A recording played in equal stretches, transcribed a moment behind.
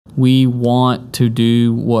We want to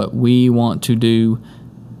do what we want to do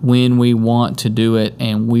when we want to do it,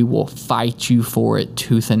 and we will fight you for it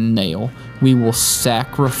tooth and nail. We will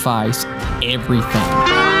sacrifice everything.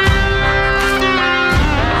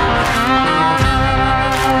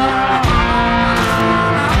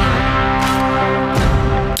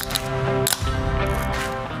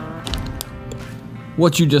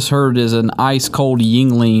 What you just heard is an ice-cold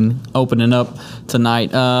Yuengling opening up tonight.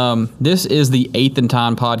 This is the Eighth and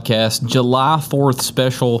Time podcast, July 4th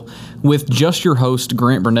special with just your host,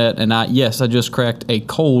 Grant Burnett. And I just cracked a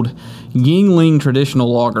cold Yuengling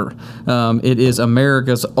traditional lager. It is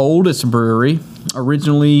America's oldest brewery.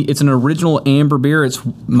 It's an original amber beer. It's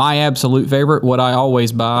my absolute favorite, what I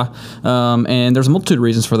always buy. And there's a multitude of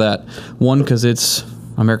reasons for that. One, because it's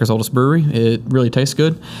America's oldest brewery. It really tastes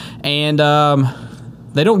good. And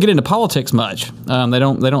they don't get into politics much. They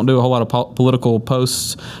don't do a whole lot of political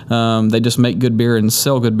posts. They just make good beer and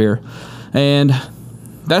sell good beer. And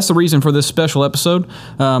that's the reason for this special episode.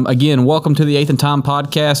 Again, welcome to the Eighth and Time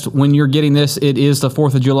podcast. When you're getting this, it is the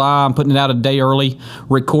 4th of July. I'm putting it out a day early,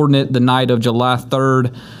 recording it the night of July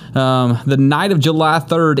 3rd. The night of July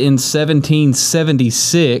 3rd in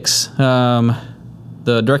 1776,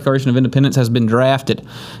 the Declaration of Independence has been drafted,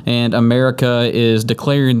 and America is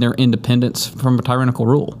declaring their independence from a tyrannical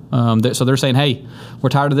rule. So they're saying, hey, we're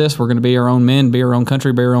tired of this. We're going to be our own men, be our own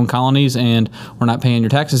country, be our own colonies, and we're not paying your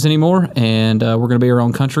taxes anymore, and we're going to be our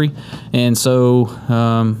own country. And so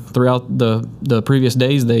throughout the previous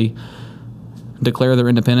days, they declare their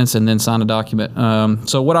independence and then sign a document.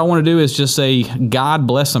 So what I want to do is just say, God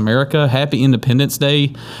bless America. Happy Independence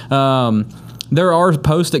Day. There are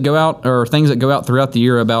posts that go out, or things that go out throughout the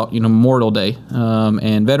year about, Memorial Day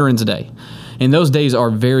and Veterans Day. And those days are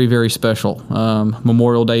very, very special.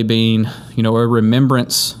 Memorial Day being, a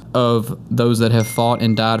remembrance of those that have fought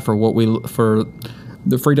and died for for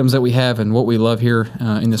the freedoms that we have and what we love here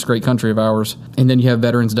in this great country of ours. And then you have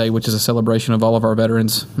Veterans Day, which is a celebration of all of our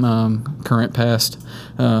veterans, current, past,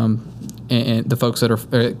 and the folks that are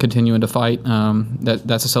continuing to fight.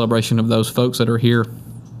 That's a celebration of those folks that are here.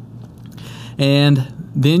 And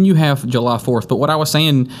then you have July 4th. But what I was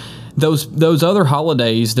saying, those other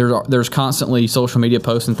holidays, there's constantly social media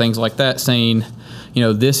posts and things like that saying,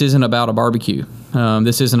 this isn't about a barbecue.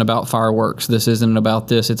 This isn't about fireworks. This isn't about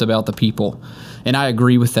this. It's about the people. And I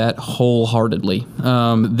agree with that wholeheartedly.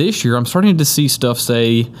 This year, I'm starting to see stuff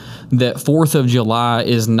say that 4th of July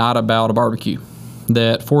is not about a barbecue.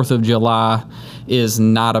 That 4th of July is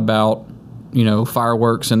not about,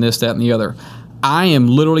 fireworks and this, that, and the other. I am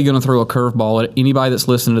literally going to throw a curveball at anybody that's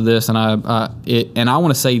listening to this, and I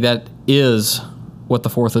want to say that is what the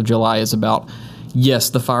 4th of July is about. Yes,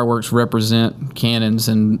 the fireworks represent cannons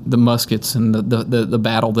and the muskets and the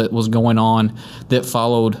battle that was going on that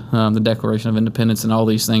followed the Declaration of Independence and all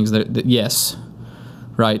these things. That yes,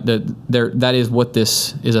 right. That is what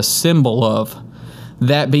this is a symbol of.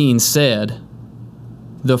 That being said,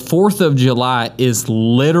 the 4th of July is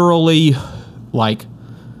literally like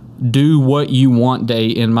do what you want day,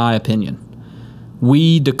 in my opinion.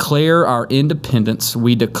 We declare our independence.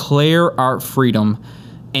 We declare our freedom.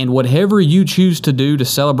 And whatever you choose to do to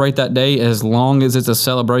celebrate that day, as long as it's a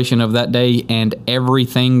celebration of that day and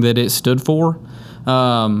everything that it stood for,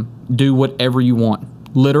 do whatever you want.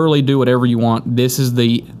 Literally do whatever you want. This is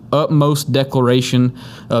the utmost declaration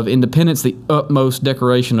of independence, the utmost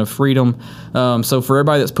declaration of freedom. So for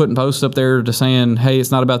everybody that's putting posts up there to saying, hey,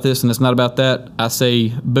 it's not about this and it's not about that, I say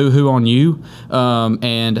boo-hoo on you.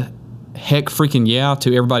 And heck freaking yeah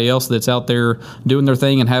to everybody else that's out there doing their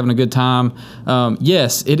thing and having a good time.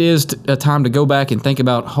 Yes, it is a time to go back and think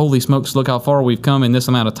about, holy smokes, look how far we've come in this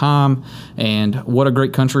amount of time and what a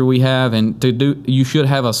great country we have. And you should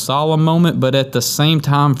have a solemn moment, but at the same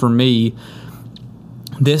time, for me,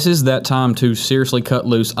 this is that time to seriously cut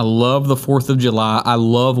loose. I love the 4th of July. I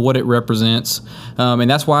love what it represents. And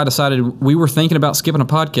that's why I decided we were thinking about skipping a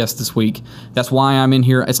podcast this week. That's why I'm in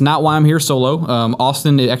here. It's not why I'm here solo.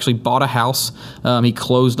 Austin actually bought a house. He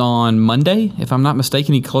closed on Monday, if I'm not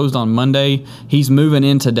mistaken. He closed on Monday. He's moving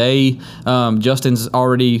in today. Justin's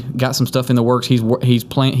already got some stuff in the works. He's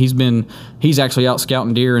actually out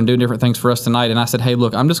scouting deer and doing different things for us tonight. And I said, hey,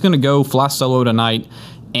 look, I'm just going to go fly solo tonight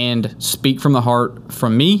and speak from the heart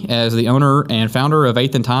from me as the owner and founder of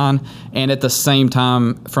Eighth and Time, and at the same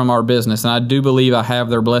time from our business. And I do believe I have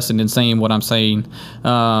their blessing in saying what I'm saying.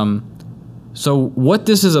 So what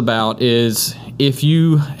this is about is if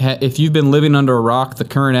you've been living under a rock, the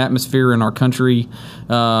current atmosphere in our country,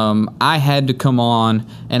 I had to come on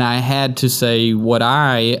and I had to say what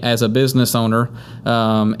I, as a business owner,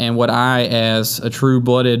 and what I, as a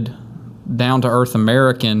true-blooded, down-to-earth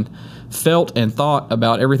American, felt and thought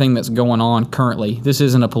about everything that's going on currently. This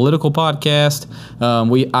isn't a political podcast.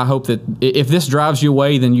 I hope that if this drives you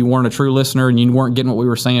away, then you weren't a true listener and you weren't getting what we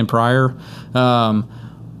were saying prior.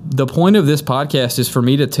 The point of this podcast is for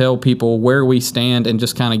me to tell people where we stand and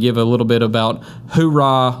just kind of give a little bit about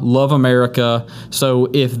hoorah, love America. So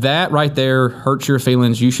if that right there hurts your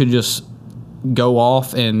feelings, you should just go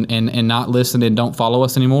off and not listen and don't follow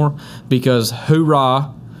us anymore, because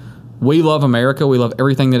hoorah, we love America. We love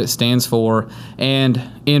everything that it stands for. And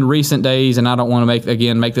in recent days, and I don't want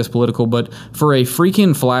to make this political, but for a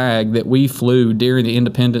freaking flag that we flew during the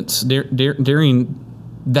independence, during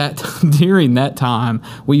that time,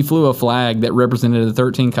 we flew a flag that represented the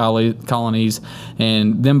 13 colonies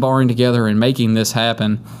and them barring together and making this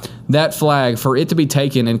happen. That flag, for it to be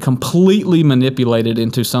taken and completely manipulated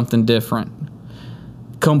into something different,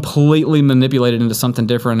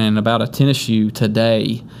 and about a tennis shoe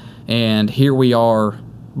today. And here we are,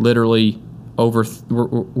 literally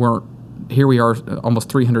here we are almost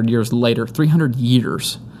 300 years later,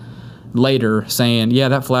 saying, yeah,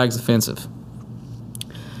 that flag's offensive.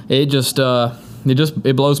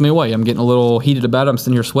 It blows me away. I'm getting a little heated about it. I'm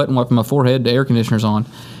sitting here sweating, wiping my forehead. The air conditioner's on.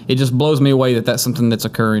 It just blows me away that that's something that's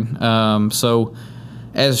occurring. So,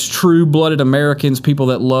 as true-blooded Americans, people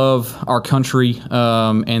that love our country,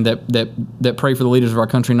 and that pray for the leaders of our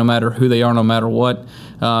country, no matter who they are, no matter what,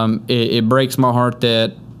 it breaks my heart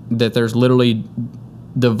that there's literally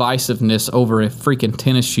divisiveness over a freaking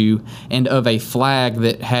tennis shoe and of a flag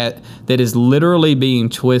that is literally being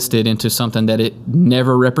twisted into something that it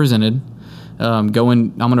never represented. I'm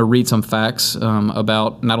going to read some facts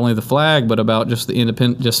about not only the flag but about just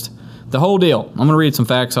the whole deal. I'm going to read some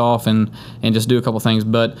facts off and just do a couple things.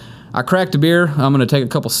 But I cracked a beer. I'm going to take a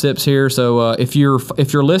couple sips here. So if you're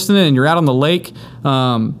listening and you're out on the lake,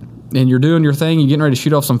 and you're doing your thing, you're getting ready to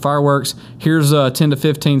shoot off some fireworks, here's 10 to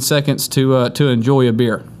 15 seconds to enjoy a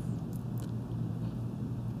beer.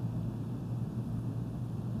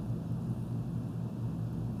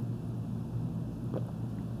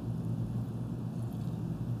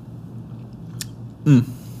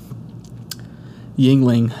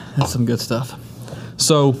 Yingling, that's some good stuff.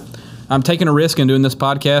 So I'm taking a risk in doing this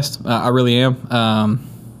podcast. I really am.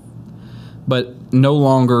 But no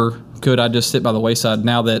longer could I just sit by the wayside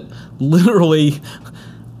now that literally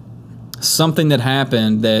something that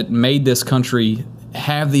happened that made this country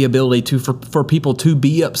have the ability for people to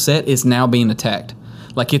be upset is now being attacked.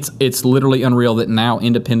 Like it's literally unreal that now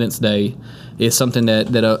Independence Day is something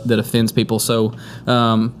that offends people. So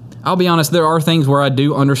I'll be honest, there are things where I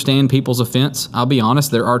do understand people's offense. I'll be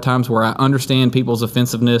honest, there are times where I understand people's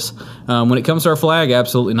offensiveness. When it comes to our flag,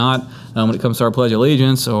 absolutely not. When it comes to our Pledge of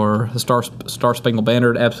Allegiance or the Star Spangled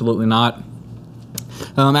Banner, absolutely not.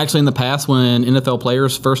 Actually, in the past, when NFL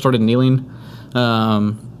players first started kneeling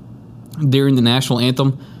during the national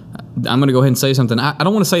anthem, I'm going to go ahead and say something. I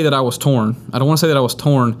don't want to say that I was torn.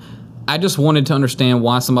 I just wanted to understand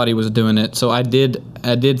why somebody was doing it. So I did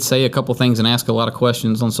say a couple things and ask a lot of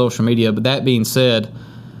questions on social media. But that being said,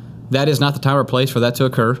 that is not the time or place for that to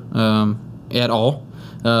occur at all.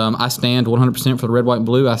 I stand 100% for the red, white, and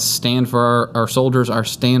blue. I stand for our soldiers. I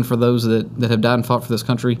stand for those that have died and fought for this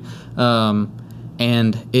country. And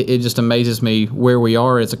it just amazes me where we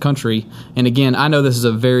are as a country. And again, I know this is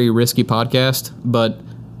a very risky podcast, but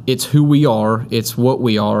it's who we are. It's what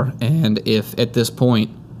we are. And if at this point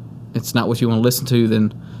it's not what you want to listen to,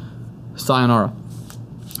 then sayonara.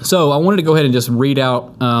 So I wanted to go ahead and just read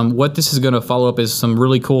out what this is going to follow up is some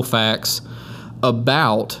really cool facts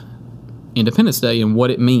about Independence Day and what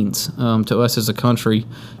it means to us as a country,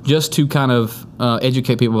 just to kind of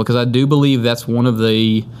educate people, because I do believe that's one of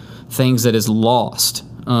the things that is lost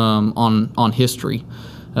on history.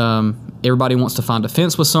 Everybody wants to find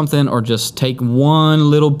offense with something or just take one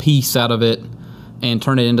little piece out of it and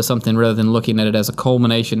turn it into something rather than looking at it as a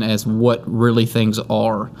culmination as what really things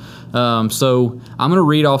are. So I'm going to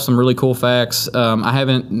read off some really cool facts.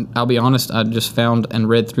 I'll be honest, I just found and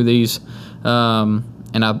read through these, and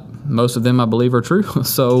most of them I believe are true.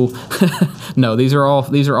 So no, these are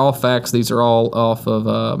all facts. These are all off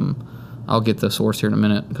of, I'll get the source here in a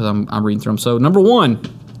minute because I'm reading through them. So number one,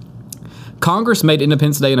 Congress made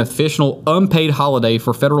Independence Day an official unpaid holiday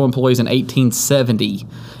for federal employees in 1870.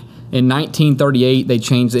 In 1938, they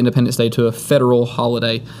changed the Independence Day to a federal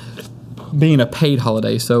holiday, being a paid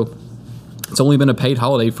holiday. So it's only been a paid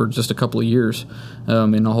holiday for just a couple of years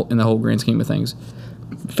in the whole grand scheme of things.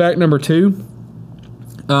 Fact number two,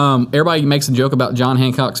 everybody makes a joke about John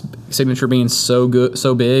Hancock's signature being so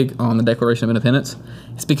big on the Declaration of Independence.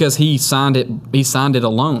 It's because he signed it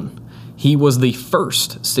alone. He was the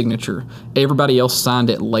first signature. Everybody else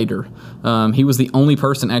signed it later. He was the only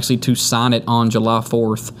person actually to sign it on July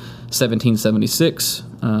 4th, 1776.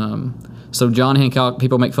 So John Hancock,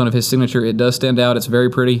 people make fun of his signature. It does stand out. It's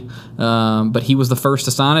very pretty. But he was the first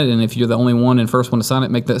to sign it, and if you're the only one and first one to sign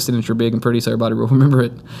it, make that signature big and pretty so everybody will remember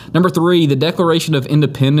it. Number 3, the Declaration of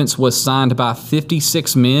Independence was signed by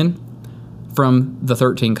 56 men from the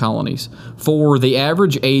 13 colonies. For the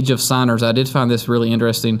average age of signers, I did find this really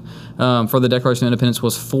interesting, for the Declaration of Independence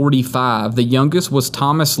was 45. The youngest was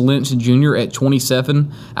Thomas Lynch Jr. at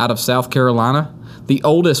 27 out of South Carolina. The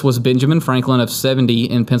oldest was Benjamin Franklin of 70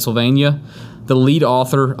 in Pennsylvania. The lead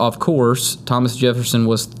author, of course, Thomas Jefferson,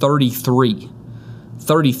 was 33.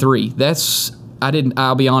 33.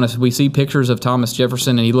 I'll be honest, we see pictures of Thomas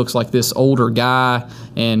Jefferson and he looks like this older guy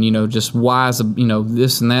and, just wise,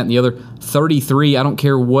 this and that and the other. 33, I don't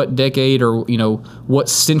care what decade or, what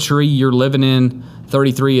century you're living in,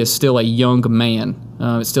 33 is still a young man.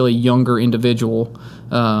 It's still a younger individual.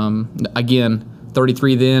 Again,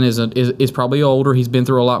 33 then is probably older. He's been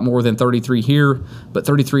through a lot more than 33 here, but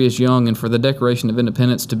 33 is young, and for the Declaration of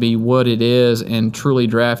Independence to be what it is and truly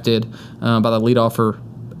drafted by the lead author,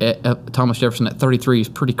 Thomas Jefferson, at 33 is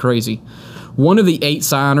pretty crazy. One of the 8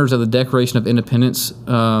 signers of the Declaration of Independence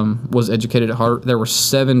was educated at Harvard. There were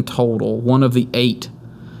 7 total. One of the 8.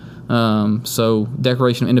 So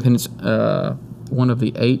Declaration of Independence, one of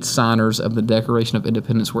the 8 signers of the Declaration of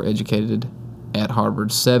Independence were educated at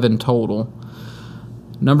Harvard. 7 total.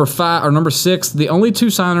 Number 6, the only 2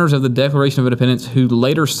 signers of the Declaration of Independence who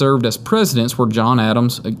later served as presidents were John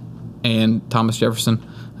Adams and Thomas Jefferson,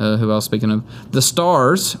 who I was speaking of. The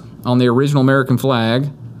stars on the original American flag,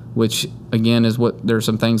 which again is what there's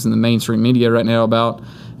some things in the mainstream media right now about,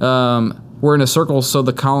 were in a circle so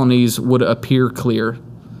the colonies would appear clear.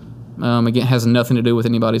 Again, it has nothing to do with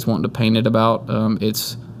anybody's wanting to paint it about.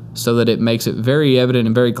 It's so that it makes it very evident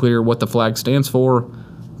and very clear what the flag stands for,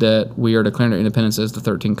 that we are declaring our independence as the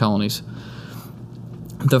 13 colonies.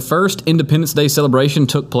 The first Independence Day celebration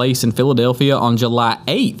took place in Philadelphia on July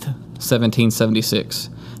 8th, 1776.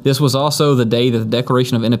 This was also the day that the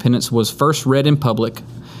Declaration of Independence was first read in public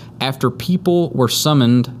after people were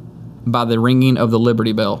summoned by the ringing of the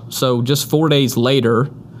Liberty Bell. So just 4 days later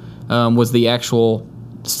was the actual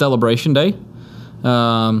celebration day.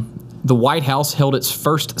 The White House held its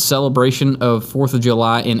first celebration of 4th of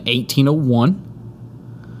July in 1801.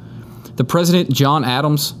 The President, John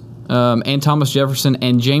Adams, and Thomas Jefferson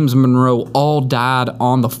and James Monroe all died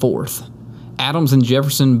on the 4th. Adams and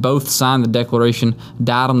Jefferson both signed the Declaration,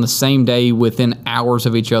 died on the same day within hours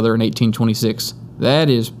of each other in 1826.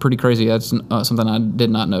 That is pretty crazy. That's something I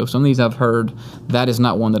did not know. Some of these I've heard. That is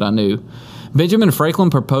not one that I knew. Benjamin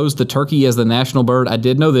Franklin proposed the turkey as the national bird. I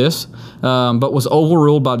did know this, but was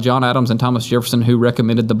overruled by John Adams and Thomas Jefferson, who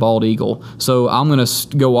recommended the bald eagle. So I'm going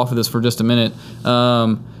to go off of this for just a minute.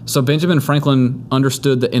 So Benjamin Franklin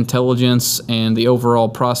understood the intelligence and the overall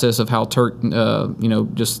process of how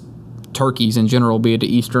just turkeys in general, be it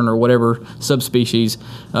the eastern or whatever subspecies,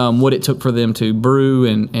 what it took for them to brew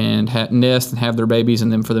and nest and have their babies,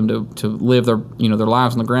 and then for them to live their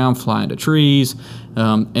lives on the ground, fly into trees,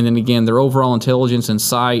 and then again their overall intelligence and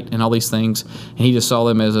sight and all these things. And he just saw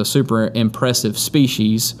them as a super impressive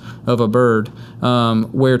species of a bird,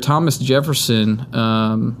 where Thomas Jefferson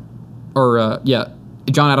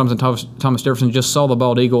John Adams and Thomas Jefferson just saw the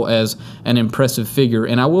bald eagle as an impressive figure.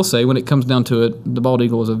 And I will say, when it comes down to it, the bald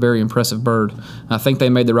eagle is a very impressive bird. I think they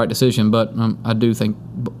made the right decision, but I do think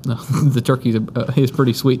the turkey is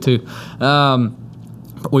pretty sweet too.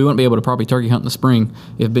 We wouldn't be able to probably turkey hunt in the spring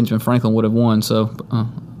if Benjamin Franklin would have won. So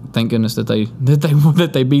thank goodness that they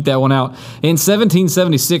beat that one out. In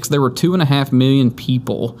 1776, there were 2.5 million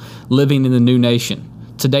people living in the new nation.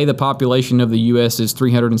 Today, the population of the U.S. is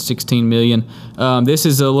 316 million. This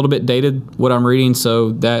is a little bit dated, what I'm reading,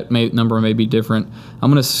 so that number may be different.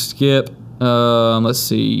 I'm going to skip, let's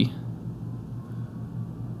see.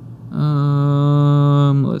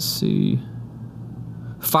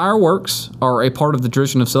 Fireworks are a part of the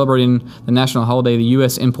tradition of celebrating the national holiday. The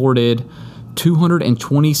U.S. imported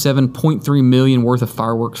 227.3 million worth of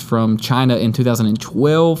fireworks from China in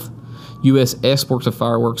 2012. U.S. exports of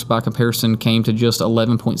fireworks, by comparison, came to just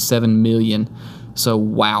 11.7 million. So,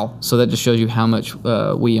 wow. So that just shows you how much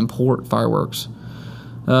we import fireworks.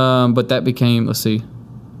 But that became, let's see.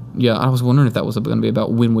 Yeah, I was wondering if that was going to be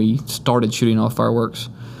about when we started shooting off fireworks.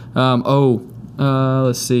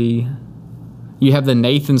 Let's see. You have the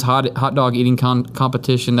Nathan's hot dog eating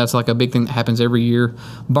competition. That's like a big thing that happens every year.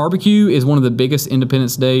 Barbecue is one of the biggest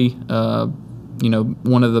Independence Day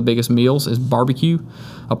one of the biggest meals is barbecue.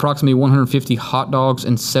 Approximately 150 hot dogs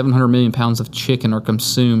and 700 million pounds of chicken are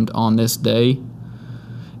consumed on this day.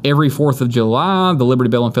 Every 4th of July, the Liberty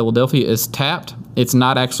Bell in Philadelphia is tapped. It's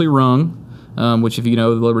not actually rung, which if you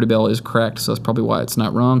know, the Liberty Bell is cracked, so that's probably why it's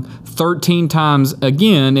not rung. 13 times,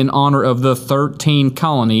 again, in honor of the 13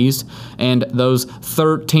 colonies, and those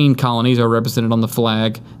 13 colonies are represented on the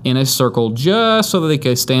flag in a circle just so that they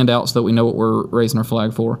can stand out so that we know what we're raising our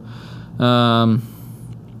flag for.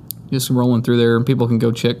 Just rolling through there, and people can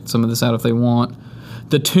go check some of this out if they want.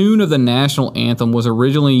 The tune of the national anthem was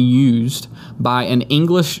originally used by an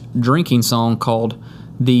English drinking song called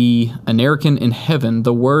The American in Heaven.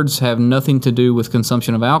 The words have nothing to do with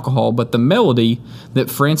consumption of alcohol, but the melody that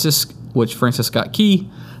Francis Scott Key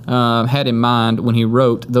had in mind when he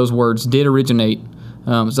wrote those words did originate.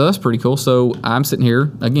 So that's pretty cool. So I'm sitting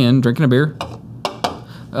here, again, drinking a beer,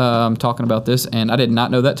 talking about this, and I did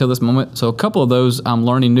not know that till this moment. So a couple of those I'm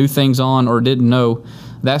learning new things on or didn't know.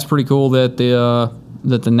 That's pretty cool that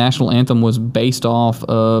the national anthem was based off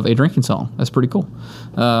of a drinking song. That's pretty cool.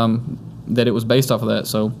 That it was based off of that.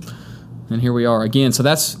 So, and here we are again. So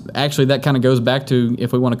that's actually, that kind of goes back to,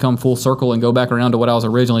 if we want to come full circle and go back around to what I was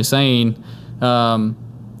originally saying,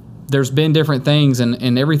 there's been different things,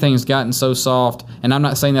 and everything's gotten so soft. And I'm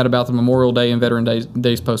not saying that about the Memorial Day and Veteran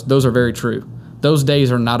Days post. Those are very true. Those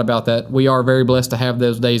days are not about that. We are very blessed to have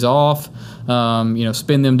those days off.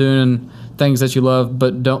 Spend them doing things that you love,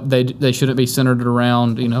 but they shouldn't be centered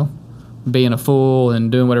around, being a fool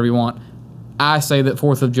and doing whatever you want. I say that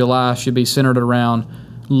 4th of July should be centered around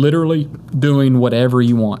literally doing whatever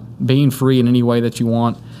you want, being free in any way that you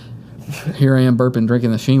want. Here I am burping,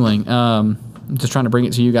 drinking the Shingling. Just trying to bring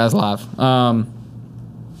it to you guys live.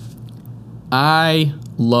 I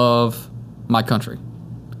love my country,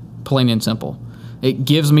 plain and simple. It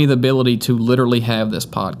gives me the ability to literally have this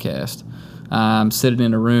podcast. I'm sitting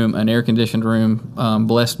in a room, an air-conditioned room,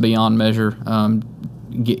 blessed beyond measure.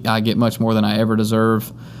 I get much more than I ever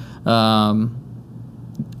deserve. I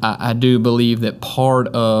do believe that part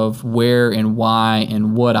of where and why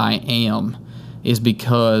and what I am is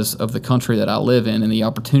because of the country that I live in and the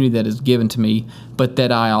opportunity that is given to me, but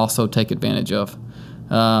that I also take advantage of.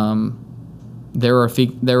 There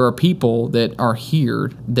are people that are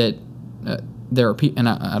here that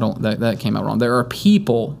that came out wrong. There are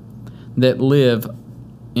people that live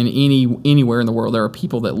in anywhere in the world. There are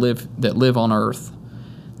people that live on Earth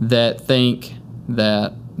that think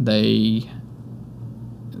that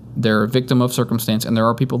they're a victim of circumstance, and there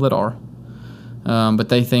are people that are. But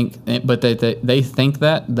they think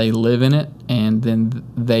that they live in it, and then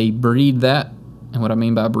they breed that. And what I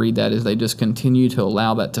mean by breed that is they just continue to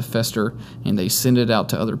allow that to fester, and they send it out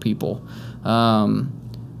to other people.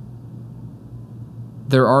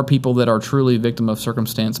 There are people that are truly victim of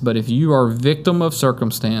circumstance, but if you are victim of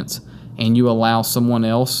circumstance and you allow someone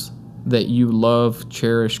else that you love,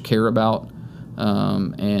 cherish, care about,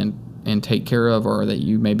 and take care of, or that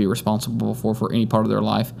you may be responsible for any part of their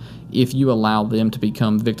life, if you allow them to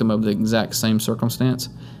become victim of the exact same circumstance,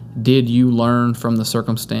 did you learn from the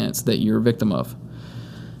circumstance that you're a victim of?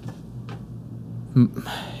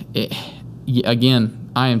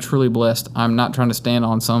 Again, I am truly blessed. I'm not trying to stand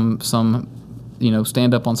on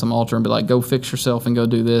stand up on some altar and be like, go fix yourself and go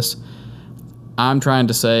do this. I'm trying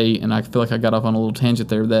to say, and I feel like I got off on a little tangent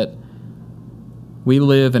there, that we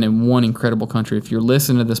live in one incredible country. If you're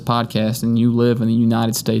listening to this podcast and you live in the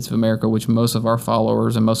United States of America, which most of our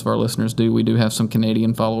followers and most of our listeners do, we do have some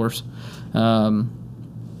Canadian followers.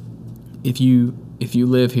 If you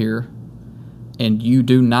live here and you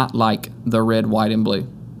do not like the red, white, and blue,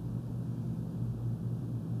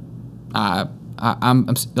 I'm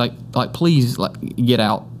like please, like, get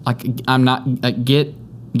out. Like, I'm not, like, get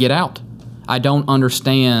out. I don't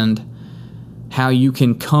understand how you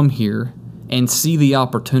can come here and see the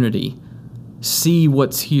opportunity, see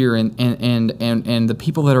what's here, and the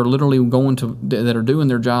people that are literally that are doing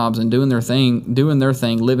their jobs and doing their thing,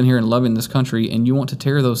 living here and loving this country, and you want to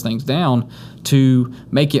tear those things down to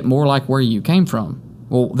make it more like where you came from.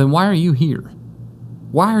 Well, then why are you here?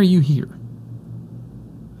 Why are you here?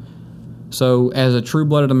 So, as a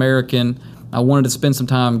true-blooded American, I wanted to spend some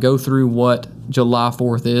time, go through what July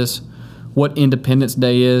 4th is, what Independence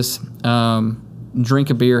Day is, drink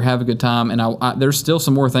a beer, have a good time, and there's still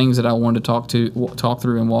some more things that I wanted to talk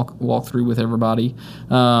through and walk through with everybody.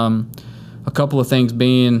 A couple of things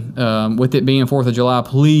being, with it being 4th of July,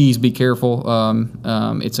 please be careful. There are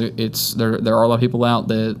a lot of people out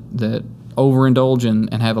that overindulge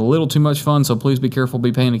and have a little too much fun, so please be careful.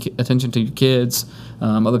 Be paying attention to your kids,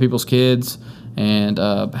 other people's kids, and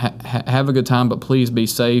have a good time. But please be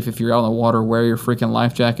safe. If you're out on the water, wear your freaking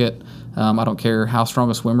life jacket. I don't care how strong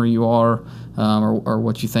a swimmer you are, or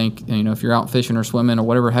what you think. If you're out fishing or swimming or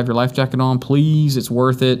whatever, have your life jacket on. Please, it's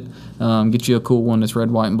worth it. Get you a cool one that's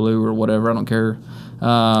red, white, and blue or whatever. I don't care.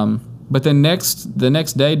 But the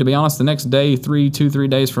next day, to be honest, the next day, 3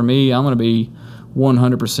 days for me, I'm going to be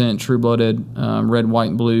 100% true-blooded, red, white,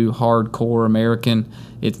 and blue, hardcore American.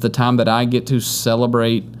 It's the time that I get to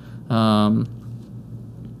celebrate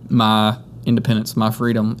my independence, my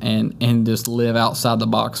freedom, and just live outside the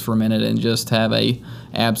box for a minute and just have a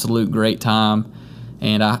absolute great time.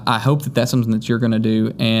 And I hope that that's something that you're going to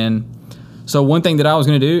do. And so one thing that I was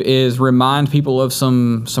going to do is remind people of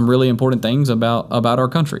some really important things about our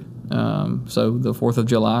country. So the 4th of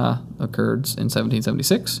July occurred in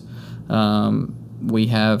 1776. We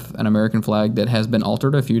have an American flag that has been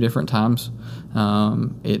altered a few different times.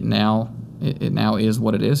 It now is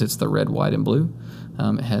what it is. It's the red, white, and blue.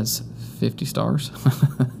 It has 50 stars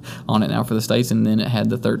on it now for the states, and then it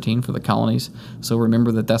had the 13 for the colonies. So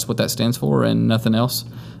remember that's what that stands for and nothing else.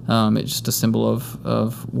 It's just a symbol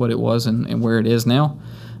of what it was and where it is now.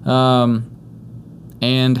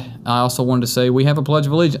 And I also wanted to say we have a Pledge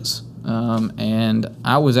of Allegiance. And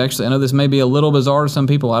I know this may be a little bizarre to some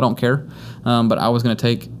people, I don't care, but I was going to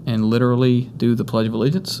take and literally do the Pledge of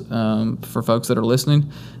Allegiance for folks that are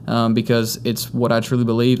listening, because it's what I truly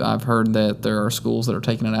believe. I've heard that there are schools that are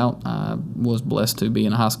taking it out. I was blessed to be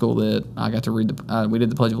in a high school that I got to read we did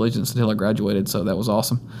the Pledge of Allegiance until I graduated, so that was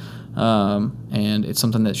awesome. And it's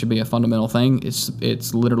something that should be a fundamental thing.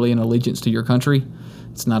 It's literally an allegiance to your country.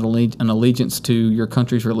 It's not an allegiance to your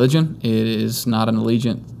country's religion. It is not an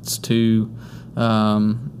allegiance to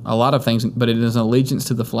a lot of things, but it is an allegiance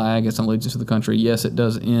to the flag. It's an allegiance to the country. Yes, it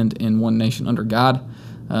does end in one nation under God.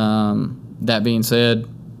 That being said,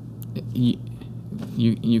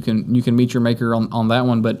 you can meet your maker on that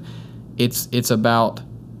one, but it's about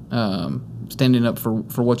standing up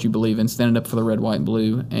for what you believe in, standing up for the red, white, and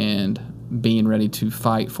blue, and being ready to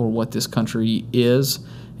fight for what this country is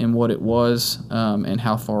and what it was, and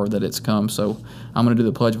how far that it's come. So I'm going to do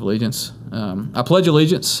the Pledge of Allegiance. I pledge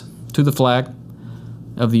allegiance to the flag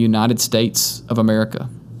of the United States of America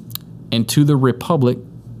and to the republic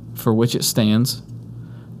for which it stands,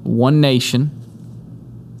 one nation,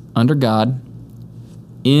 under God,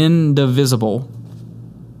 indivisible,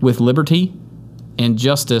 with liberty and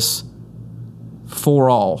justice for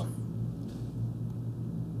all.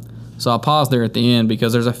 So I'll pause there at the end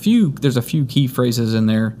because there's a few key phrases in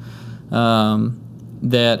there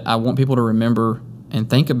that I want people to remember and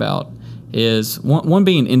think about. Is one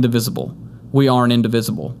being indivisible. We aren't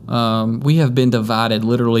indivisible. We have been divided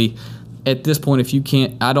literally. At this point, if you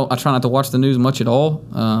can't, I try not to watch the news much at all,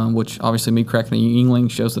 which obviously me cracking a Yingling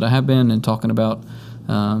shows that I have been, and talking about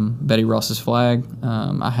Betty Ross's flag.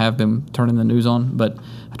 I have been turning the news on, but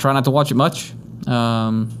I try not to watch it much.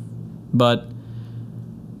 But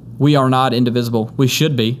we are not indivisible. We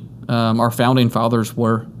should be. Our founding fathers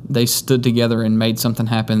were. They stood together and made something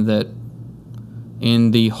happen that,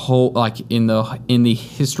 in the whole, in the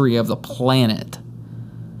history of the planet,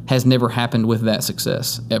 has never happened with that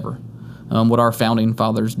success ever. What our founding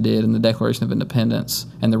fathers did in the Declaration of Independence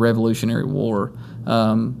and the Revolutionary War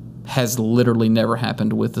has literally never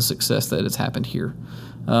happened with the success that has happened here.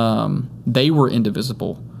 They were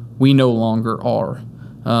indivisible. We no longer are.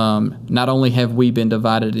 Not only have we been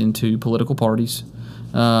divided into political parties,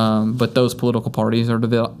 but those political parties are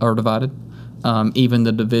divided. Even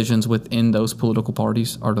the divisions within those political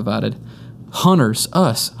parties are divided. Hunters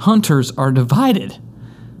are divided.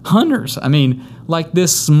 Hunters, I mean, like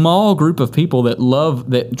this small group of people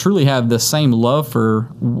that truly have the same love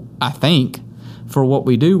for what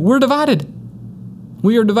we do, we're divided.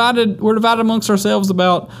 We are divided. We're divided amongst ourselves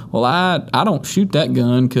about, well, I don't shoot that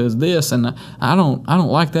gun because this, and I don't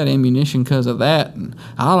like that ammunition because of that. And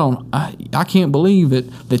I can't believe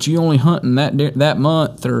that you only hunting that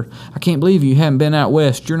month, or I can't believe you haven't been out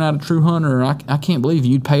west. You're not a true hunter. I can't believe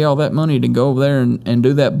you'd pay all that money to go over there and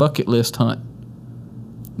do that bucket list hunt.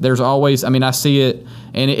 There's always, I mean, I see it,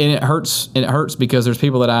 and it hurts. And it hurts because there's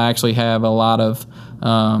people that I actually have a lot of.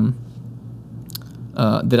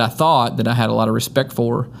 That I thought that I had a lot of respect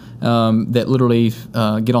for, that literally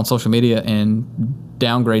get on social media and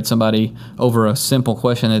downgrade somebody over a simple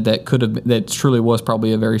question that truly was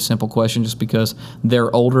probably a very simple question, just because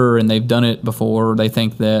they're older and they've done it before. They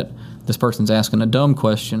think that this person's asking a dumb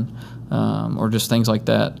question, or just things like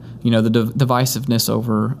that. You know, the divisiveness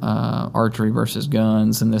over archery versus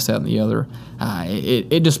guns and this, that, and the other.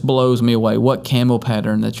 It just blows me away. What camo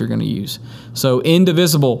pattern that you're going to use? So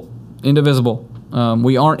indivisible.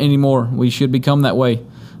 We aren't anymore. We should become that way.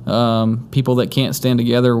 People that can't stand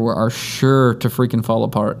together are sure to freaking fall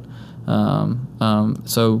apart.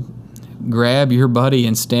 So grab your buddy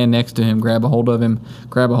and stand next to him. Grab a hold of him.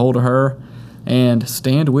 Grab a hold of her, and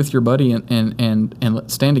stand with your buddy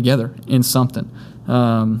and stand together in something.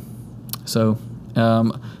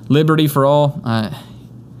 Liberty for all.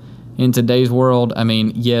 In today's world, I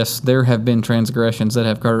mean, yes, there have been transgressions that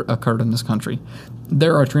have occurred in this country.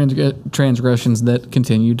 There are transgressions that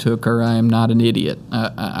continue to occur. I am not an idiot.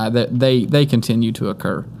 They continue to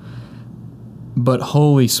occur. But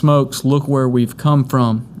holy smokes, look where we've come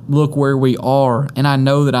from. Look where we are. And I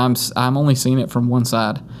know that I'm only seeing it from one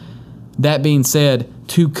side. That being said,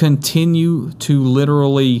 to continue to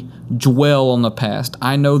literally dwell on the past,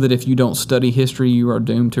 I know that if you don't study history, you are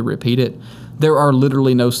doomed to repeat it. There are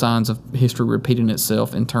literally no signs of history repeating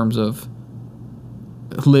itself in terms of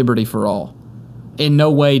liberty for all. In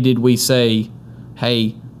no way did we say,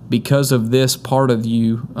 hey, because of this part of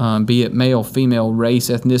you, be it male, female, race,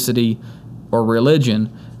 ethnicity, or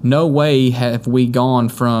religion, no way have we gone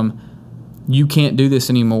from you can't do this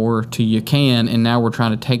anymore to you can, and now we're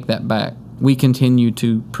trying to take that back. We continue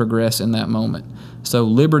to progress in that moment. So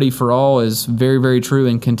liberty for all is very, very true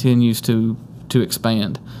and continues to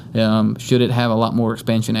expand. Should it have a lot more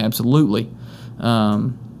expansion? Absolutely.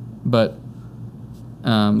 But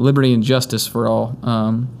liberty and justice for all.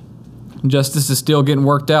 Justice is still getting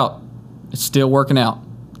worked out. It's still working out.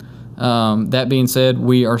 That being said,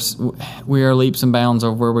 we are leaps and bounds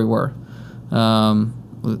of where we were.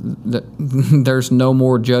 There's no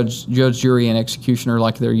more judge, jury, and executioner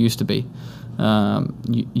like there used to be.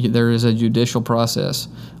 There is a judicial process.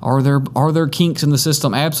 Are there kinks in the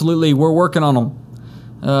system? Absolutely, we're working on them.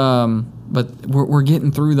 But we're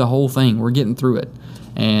getting through the whole thing. We're getting through it,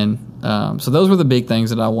 and so those were the big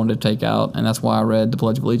things that I wanted to take out, and that's why I read the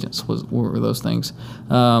Pledge of Allegiance. Were those things?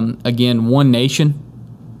 Again, one nation,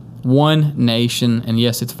 and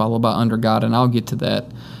yes, it's followed by under God, and I'll get to that.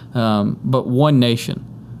 But one nation.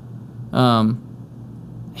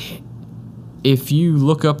 If you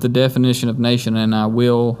look up the definition of nation, and I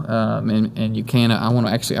will, and you can, I want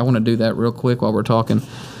to do that real quick while we're talking.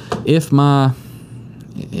 If a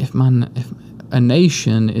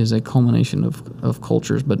nation is a culmination of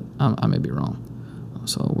cultures, but I may be wrong,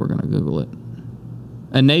 so we're going to Google it.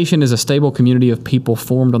 A nation is a stable community of people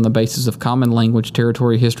formed on the basis of common language,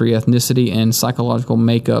 territory, history, ethnicity, and psychological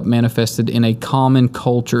makeup manifested in a common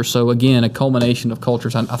culture. So again, a culmination of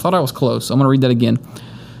cultures. I thought I was close. I'm going to read that again.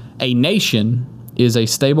 A nation is a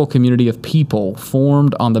stable community of people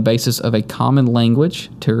formed on the basis of a common language,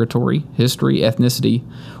 territory, history, ethnicity,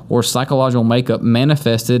 or psychological makeup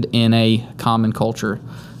manifested in a common culture.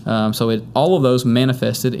 So all of those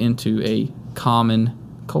manifested into a common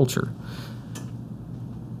culture.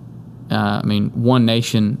 One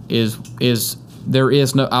nation is there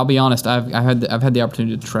is no. I'll be honest. I've had the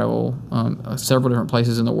opportunity to travel several different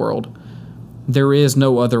places in the world. There is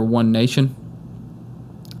no other one nation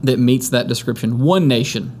that meets that description. One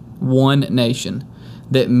nation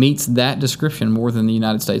that meets that description more than the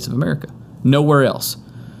United States of America. Nowhere else.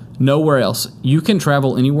 You can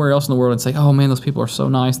travel anywhere else in the world and say, "Oh man, those people are so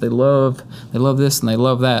nice. They love this and they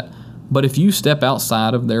love that." But if you step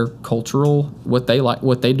outside of their cultural, what they like,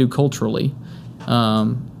 what they do culturally,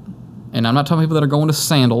 and I'm not talking people that are going to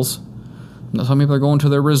sandals, I'm not talking people that are going to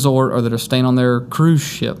their resort or that are staying on their cruise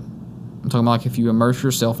ship. I'm talking about like if you immerse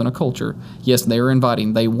yourself in a culture. Yes, they are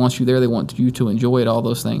inviting. They want you there. They want you to enjoy it, all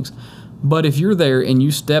those things. But if you're there and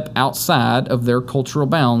you step outside of their cultural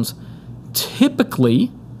bounds,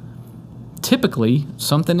 typically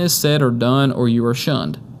something is said or done or you are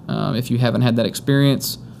shunned. If you haven't had that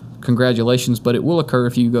experience, congratulations, but it will occur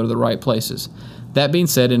if you go to the right places. That being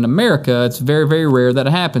said, in America, it's very, very rare that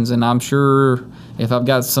it happens, and I'm sure if I've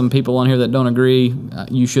got some people on here that don't agree,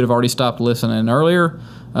 you should have already stopped listening earlier,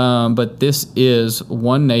 but this is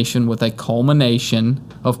one nation with a culmination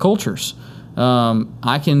of cultures.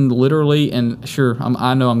 I can literally, and sure,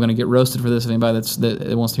 I know I'm going to get roasted for this if anybody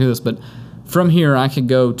that wants to hear this, but from here I could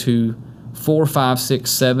go to 4, 5,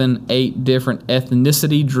 6, 7, 8 different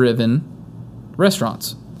ethnicity-driven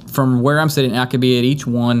restaurants. From where I'm sitting, I could be at each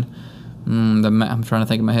one. I'm trying to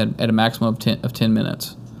think in my head at a maximum of 10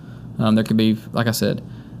 minutes. There could be, like I said,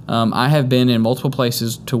 I have been in multiple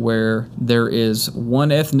places to where there is one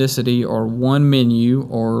ethnicity or one menu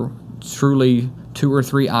or truly 2 or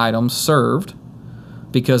 3 items served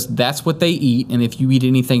because that's what they eat. And if you eat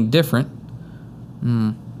anything different,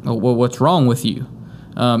 well, what's wrong with you?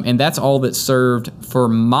 And that's all that's served for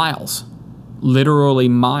miles, literally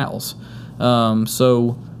miles.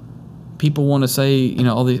 So people want to say,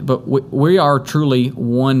 all these, but we are truly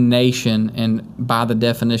one nation, and by the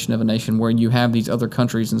definition of a nation, where you have these other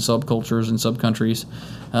countries and subcultures and subcountries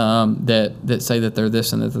that say that they're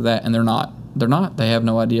this and that they're that, and they're not. They're not. They have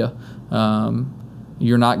no idea.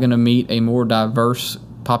 You're not going to meet a more diverse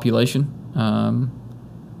population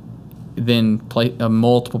than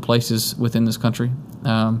multiple places within this country.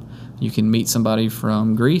 You can meet somebody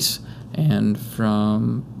from Greece and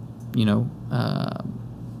from,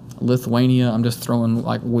 Lithuania. I'm just throwing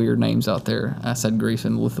like weird names out there. I said Greece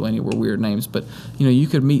and Lithuania were weird names, but you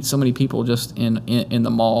could meet so many people just in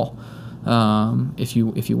the mall. If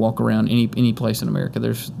you walk around any place in America,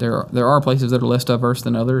 there are places that are less diverse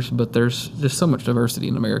than others, but there's just so much diversity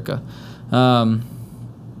in America.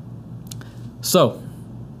 So,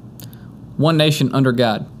 one nation under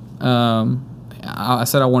God. I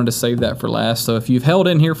said I wanted to save that for last. So if you've held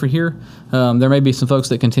in here, there may be some folks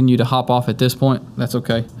that continue to hop off at this point. That's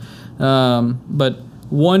okay. But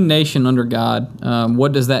one nation under God,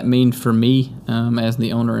 what does that mean for me as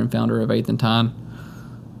the owner and founder of Eighth and Tyne?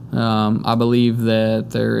 I believe that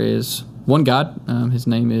there is one God. His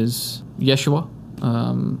name is Yeshua.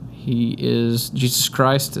 He is Jesus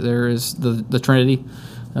Christ. There is the Trinity.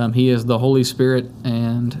 He is the Holy Spirit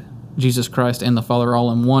and Jesus Christ and the Father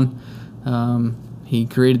all in one. He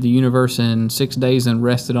created the universe in 6 days and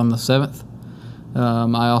rested on the seventh.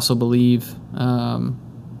 I also believe that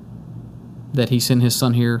he sent his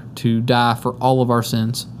son here to die for all of our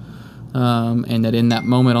sins, and that in that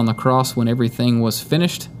moment on the cross when everything was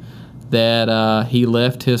finished, that he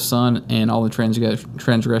left his son and all the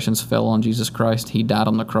transgressions fell on Jesus Christ. He died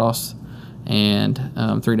on the cross, and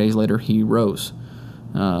 3 days later he rose.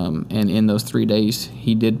 And in those 3 days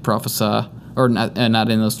he did prophesy, or not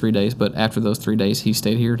in those 3 days, but after those 3 days he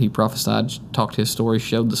stayed here. He prophesied, talked his story,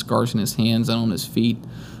 showed the scars in his hands and on his feet,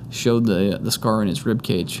 showed the scar in his rib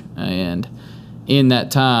cage. And in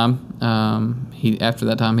that time, after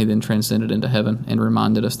that time, he then transcended into heaven and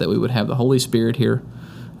reminded us that we would have the Holy Spirit here.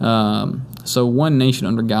 So one nation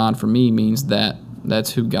under God for me means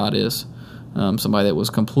that's who God is. Somebody that was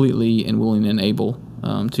completely and willing and able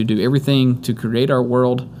to do everything to create our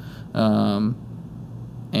world,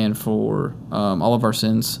 and for all of our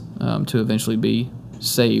sins to eventually be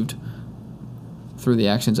saved through the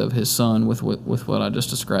actions of his son with what I just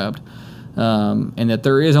described. And that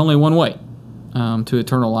there is only one way to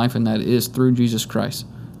eternal life, and that is through Jesus Christ.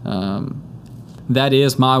 That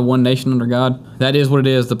is my one nation under God. That is what it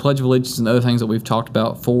is. The Pledge of Allegiance and other things that we've talked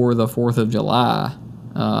about for the 4th of July,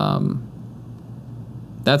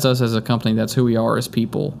 that's us as a company. That's who we are as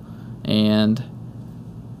people. And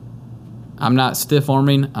I'm not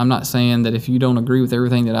stiff-arming. I'm not saying that if you don't agree with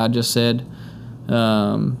everything that I just said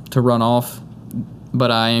to run off,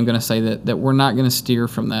 but I am going to say that we're not going to steer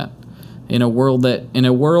from that. In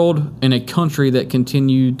a country that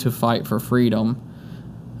continued to fight for freedom,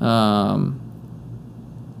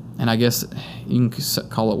 and I guess you can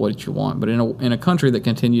call it what you want, but in a country that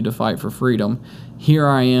continued to fight for freedom, here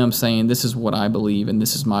I am saying this is what I believe and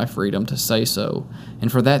this is my freedom to say so.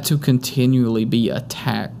 And for that to continually be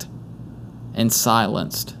attacked and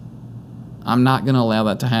silenced, I'm not going to allow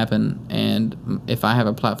that to happen. And if I have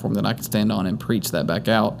a platform that I can stand on and preach that back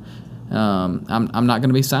out, I'm not going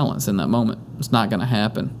to be silenced in that moment. It's not going to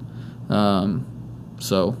happen.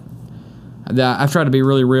 So I've tried to be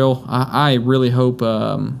really real. I really hope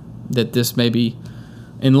that this maybe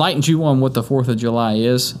enlightens you on what the 4th of July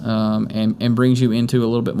is, and brings you into a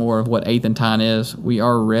little bit more of what Eighth and Tyne is. We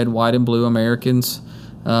are red, white, and blue Americans,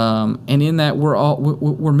 and in that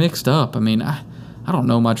we're mixed up. I mean, I don't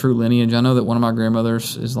know my true lineage. I know that one of my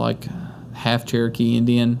grandmothers is like half Cherokee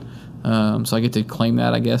Indian, so I get to claim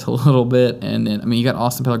that, I guess, a little bit. And then, I mean, you got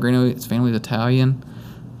Austin Pellegrino, his family's Italian.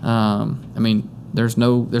 I mean, there's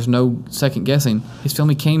no second guessing. His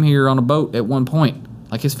family came here on a boat at one point.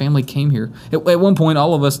 Like, his family came here. At one point,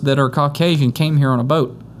 all of us that are Caucasian came here on a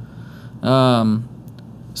boat.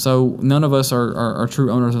 So none of us are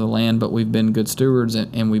true owners of the land, but we've been good stewards,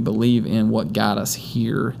 and we believe in what got us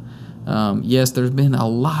here. Yes, there's been a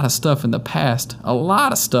lot of stuff in the past,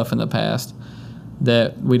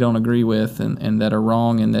 that we don't agree with and that are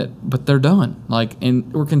wrong, but they're done.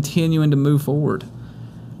 And we're continuing to move forward.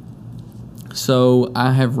 So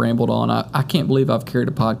I have rambled on. I can't believe I've carried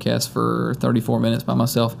a podcast for 34 minutes by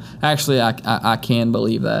myself. Actually, I can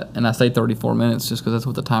believe that, and I say 34 minutes just because that's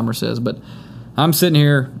what the timer says. But I'm sitting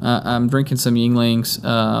here. I'm drinking some Yuenglings.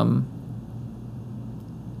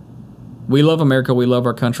 We love America. We love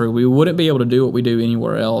our country. We wouldn't be able to do what we do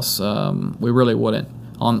anywhere else. We really wouldn't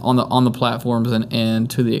on the platforms and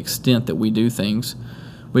to the extent that we do things.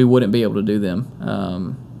 We wouldn't be able to do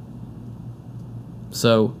them.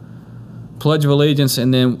 So Pledge of Allegiance,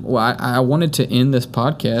 and then I wanted to end this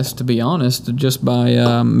podcast, to be honest, just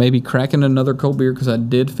by maybe cracking another cold beer, because I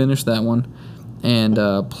did finish that one, and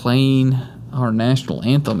playing our national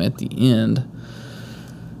anthem at the end.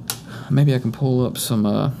 Maybe I can pull up some,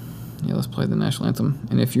 let's play the national anthem.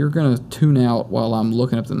 And if you're going to tune out while I'm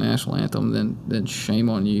looking up the national anthem, then shame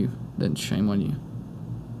on you.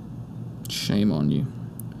 Shame on you.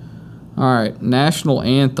 All right, national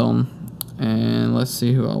anthem. And let's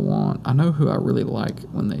see who I want. I know who I really like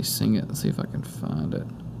when they sing it. Let's see if I can find it.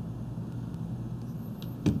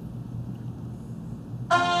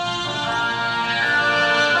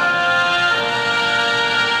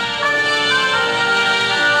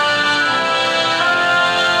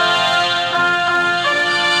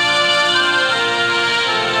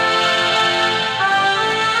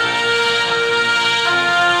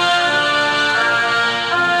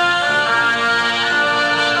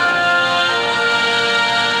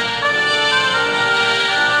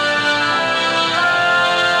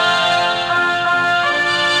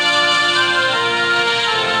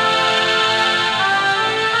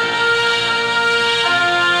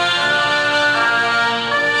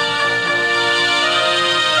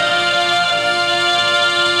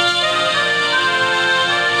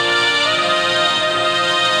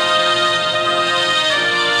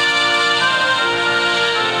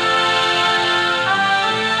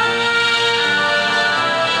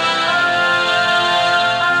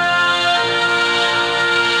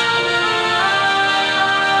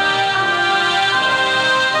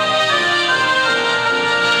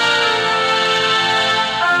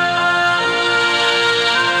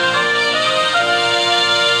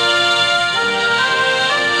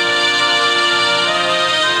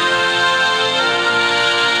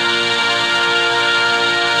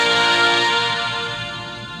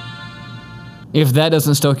 If that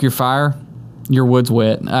doesn't stoke your fire, your wood's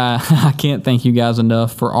wet. I can't thank you guys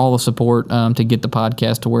enough for all the support to get the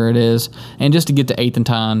podcast to where it is, and just to get to Eighth and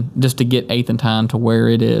Tyne to where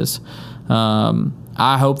it is.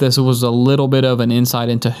 I hope this was a little bit of an insight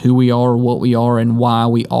into who we are, what we are, and why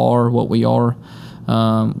we are what we are.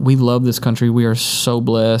 We love this country. We are so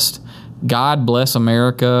blessed. God bless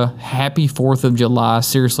America. Happy 4th of July.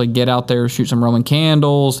 Seriously, get out there, shoot some Roman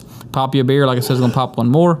candles, pop you a beer. Like I said, I'm going to pop one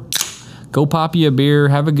more. Go pop you a beer,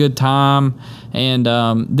 have a good time, and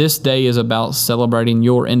this day is about celebrating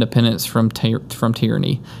your independence from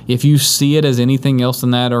tyranny. If you see it as anything else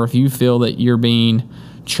than that, or if you feel that you're being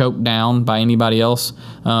choked down by anybody else,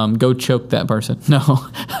 go choke that person. No,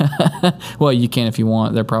 well, you can if you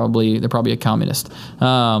want. They're probably a communist.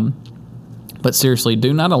 But seriously,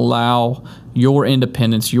 do not allow your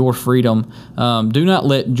independence, your freedom. Do not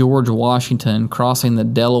let George Washington crossing the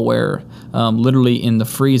Delaware, literally in the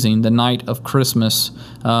freezing, the night of Christmas.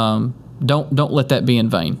 Don't let that be in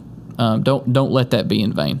vain. Don't let that be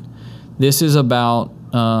in vain. This is about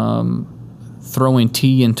throwing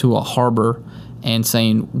tea into a harbor and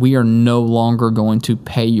saying we are no longer going to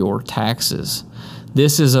pay your taxes.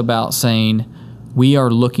 This is about saying we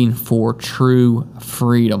are looking for true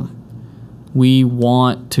freedom. We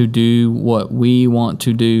want to do what we want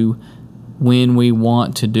to do when we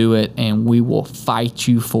want to do it, and we will fight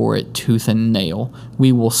you for it tooth and nail.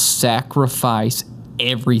 We will sacrifice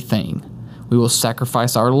everything. We will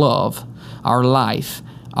sacrifice our love, our life,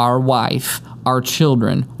 our wife, our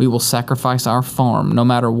children. We will sacrifice our farm. No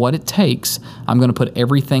matter what it takes, I'm going to put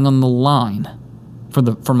everything on the line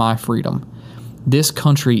for my freedom. This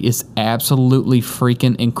country is absolutely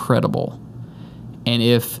freaking incredible. And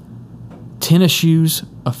if tennis shoes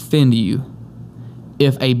offend you,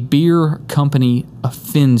 if a beer company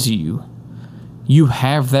offends you, you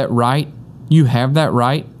have that right. You have that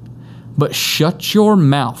right. But shut your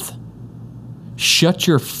mouth. Shut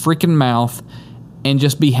your freaking mouth and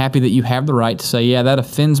just be happy that you have the right to say, yeah, that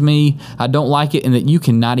offends me, I don't like it, and that you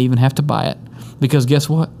cannot even have to buy it. Because guess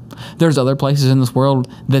what? There's other places in this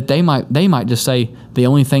world that they might just say the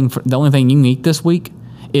only thing you can eat this week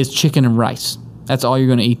is chicken and rice. That's all you're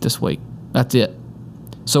going to eat this week. That's it.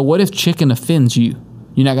 So what if chicken offends you?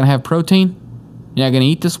 You're not going to have protein? You're not going to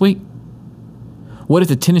eat this week? What if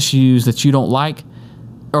the tennis shoes that you don't like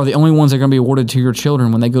are the only ones that are going to be awarded to your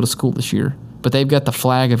children when they go to school this year, but they've got the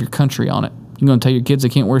flag of your country on it? You're going to tell your kids they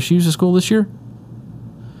can't wear shoes to school this year?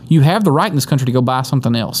 You have the right in this country to go buy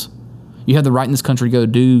something else. You have the right in this country to go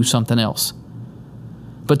do something else.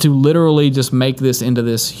 But to literally just make this into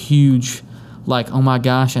this huge, like, oh my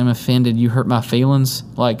gosh, I'm offended, you hurt my feelings,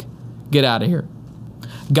 like, get out of here.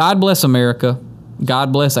 God bless America.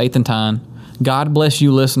 God bless Eighth and Tyne. God bless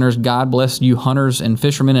you, listeners. God bless you, hunters and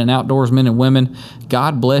fishermen and outdoorsmen and women.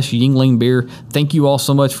 God bless Yuengling beer. Thank you all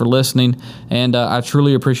so much for listening, and I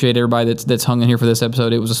truly appreciate everybody that's hung in here for this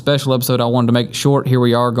episode. It was a special episode. I wanted to make it short. Here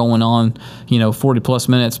we are going on, 40 plus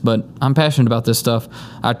minutes, but I'm passionate about this stuff.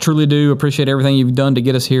 I truly do appreciate everything you've done to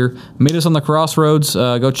get us here. Meet us on the crossroads.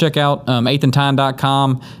 Go check out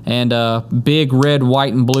 8thandtine.com and Big Red,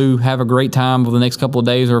 White, and Blue. Have a great time over the next couple of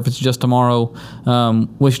days, or if it's just tomorrow.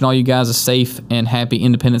 Wishing all you guys a safe and happy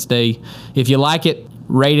Independence Day. If you like it,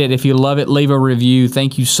 rate it. If you love it, leave a review.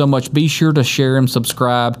 Thank you so much. Be sure to share and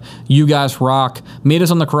subscribe. You guys rock. Meet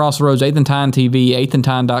us on the crossroads, 8th and Tyne TV,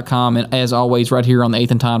 8thandtine.com, and as always, right here on the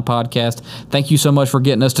 8th and Tyne podcast. Thank you so much for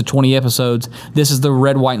getting us to 20 episodes. This is the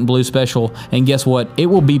Red, White, and Blue special, and guess what? It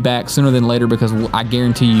will be back sooner than later because I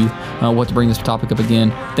guarantee you what to bring this topic up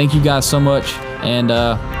again. Thank you guys so much, and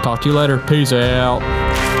talk to you later. Peace out.